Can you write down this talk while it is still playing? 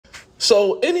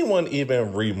So anyone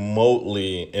even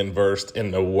remotely immersed in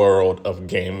the world of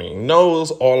gaming knows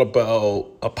all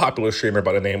about a popular streamer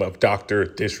by the name of Dr.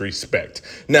 Disrespect.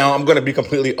 Now, I'm going to be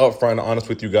completely upfront and honest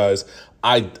with you guys.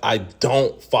 I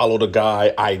don't follow the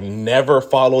guy. I never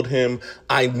followed him.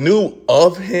 I knew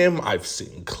of him. I've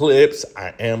seen clips.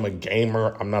 I am a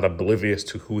gamer. I'm not oblivious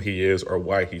to who he is or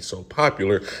why he's so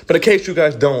popular. But in case you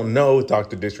guys don't know,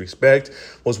 Dr. Disrespect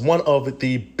was one of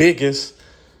the biggest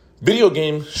video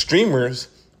game streamers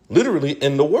literally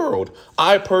in the world.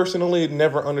 I personally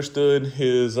never understood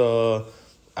his,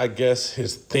 I guess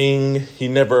his thing. He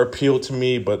never appealed to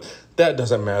me, but that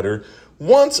doesn't matter.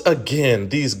 Once again,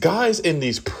 these guys in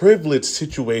these privileged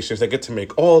situations that get to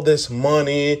make all this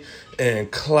money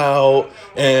and clout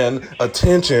and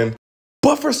attention,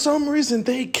 but for some reason,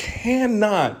 they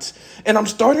cannot. And I'm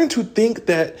starting to think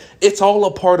that it's all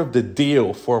a part of the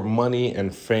deal for money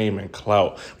and fame and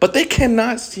clout. But they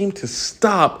cannot seem to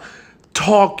stop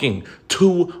talking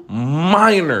to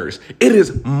minors. It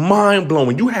is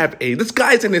mind-blowing. This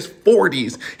guy's in his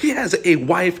 40s. He has a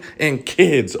wife and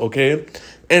kids, okay?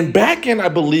 And back in, I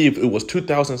believe it was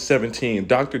 2017,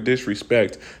 Dr.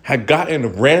 Disrespect had gotten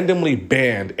randomly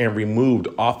banned and removed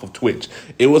off of Twitch.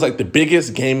 It was like the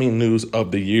biggest gaming news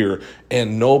of the year,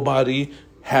 and nobody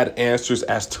had answers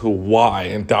as to why.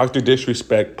 And Dr.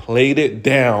 Disrespect played it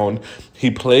down.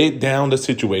 He played down the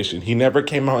situation. He never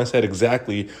came out and said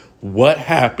exactly what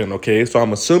happened, okay? So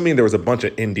I'm assuming there was a bunch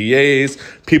of NDAs.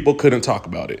 People couldn't talk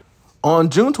about it.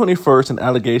 On June 21st, an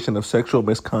allegation of sexual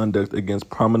misconduct against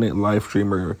prominent live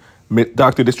streamer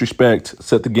Dr. Disrespect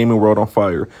set the gaming world on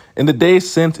fire. In the days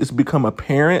since, it's become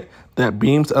apparent that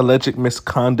Beam's alleged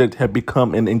misconduct had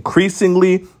become an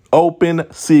increasingly open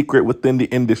secret within the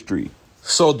industry.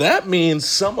 So that means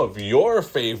some of your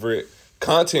favorite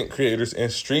content creators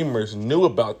and streamers knew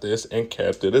about this and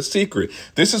kept it a secret.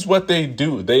 This is what they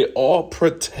do. They all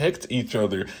protect each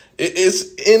other. It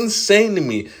is insane to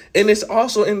me. And it's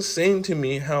also insane to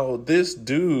me how this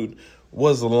dude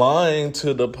was lying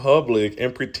to the public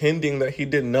and pretending that he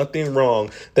did nothing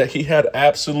wrong, that he had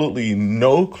absolutely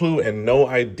no clue and no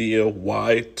idea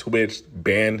why Twitch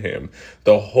banned him.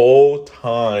 The whole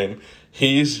time,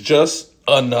 he's just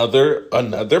another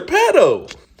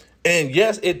pedo. And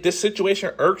yes, this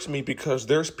situation irks me because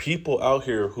there's people out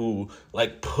here who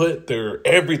like put their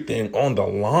everything on the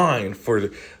line for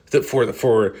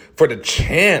the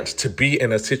chance to be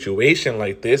in a situation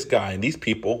like this guy, and these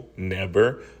people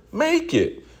never make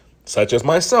it. Such as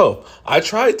myself. I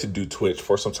tried to do Twitch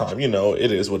for some time. You know,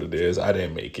 it is what it is. I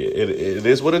didn't make it. It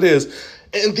is what it is.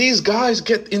 And these guys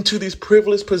get into these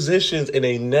privileged positions and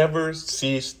they never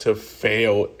cease to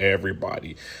fail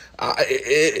everybody.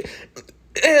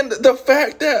 And the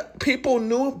fact that people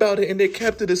knew about it and they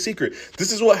kept it a secret.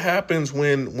 This is what happens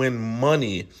when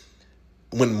money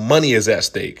is at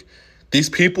stake. These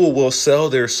people will sell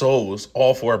their souls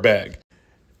all for a bag.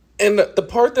 And the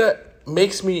part that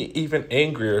makes me even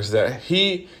angrier is that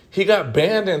he got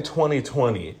banned in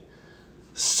 2020.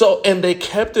 So, and they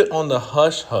kept it on the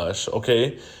hush hush,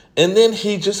 okay? And then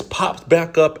he just pops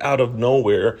back up out of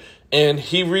nowhere and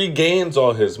he regains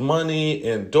all his money,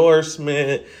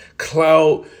 endorsement,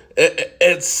 clout,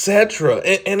 etc.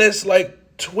 And it's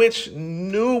like Twitch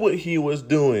knew what he was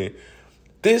doing.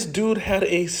 This dude had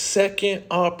a second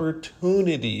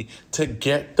opportunity to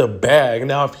get the bag.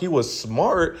 Now, if he was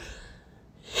smart,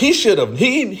 he should have,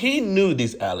 he knew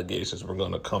these allegations were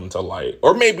going to come to light.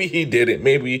 Or maybe he didn't.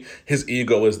 Maybe his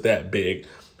ego is that big.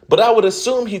 But I would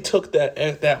assume he took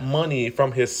that money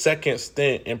from his second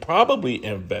stint and probably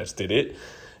invested it.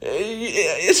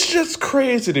 It's just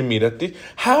crazy to me that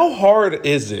how hard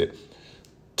is it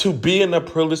to be in a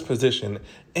privileged position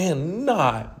and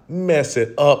not mess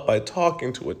it up by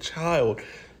talking to a child?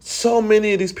 So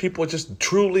many of these people just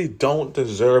truly don't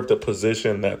deserve the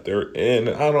position that they're in.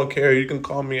 And I don't care. You can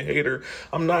call me a hater.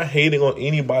 I'm not hating on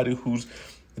anybody who's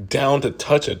down to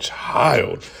touch a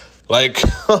child. Like,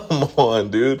 come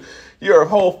on, dude. You're a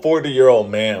whole 40-year-old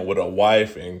man with a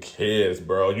wife and kids,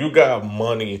 bro. You got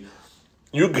money.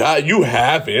 You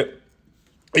have it.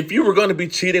 If you were going to be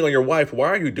cheating on your wife, why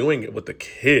are you doing it with a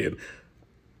kid?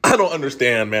 I don't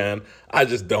understand, man. I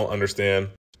just don't understand.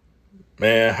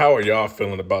 Man, how are y'all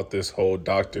feeling about this whole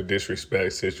Dr.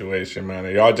 Disrespect situation, man?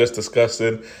 Are y'all just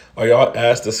disgusted? Are y'all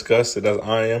as disgusted as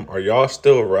I am? Are y'all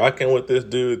still rocking with this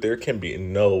dude? There can be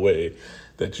no way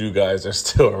that you guys are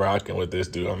still rocking with this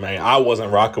dude. I mean, I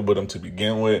wasn't rocking with him to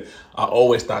begin with. I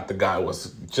always thought the guy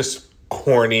was just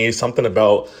corny. Something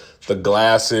about the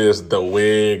glasses, the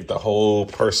wig, the whole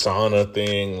persona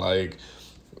thing. Like,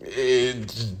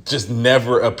 it just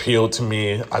never appealed to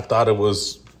me. I thought it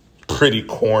was pretty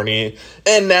corny.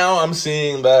 And now I'm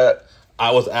seeing that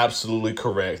I was absolutely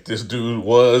correct. This dude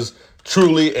was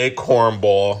truly a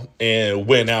cornball and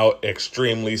went out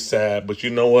extremely sad. But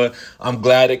you know what? I'm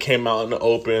glad it came out in the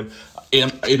open.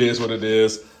 And it is what it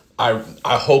is. I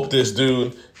hope this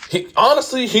dude,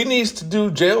 he needs to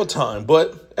do jail time.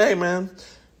 But hey, man,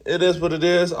 it is what it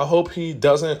is. I hope he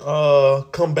doesn't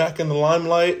come back in the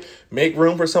limelight. Make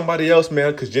room for somebody else,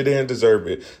 man, because you didn't deserve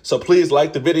it. So please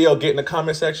like the video, get in the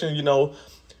comment section,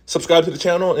 subscribe to the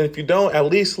channel. And if you don't, at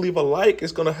least leave a like.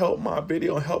 It's going to help my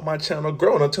video and help my channel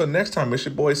grow. And until next time, it's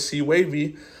your boy C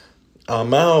Wavy.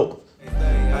 I'm out.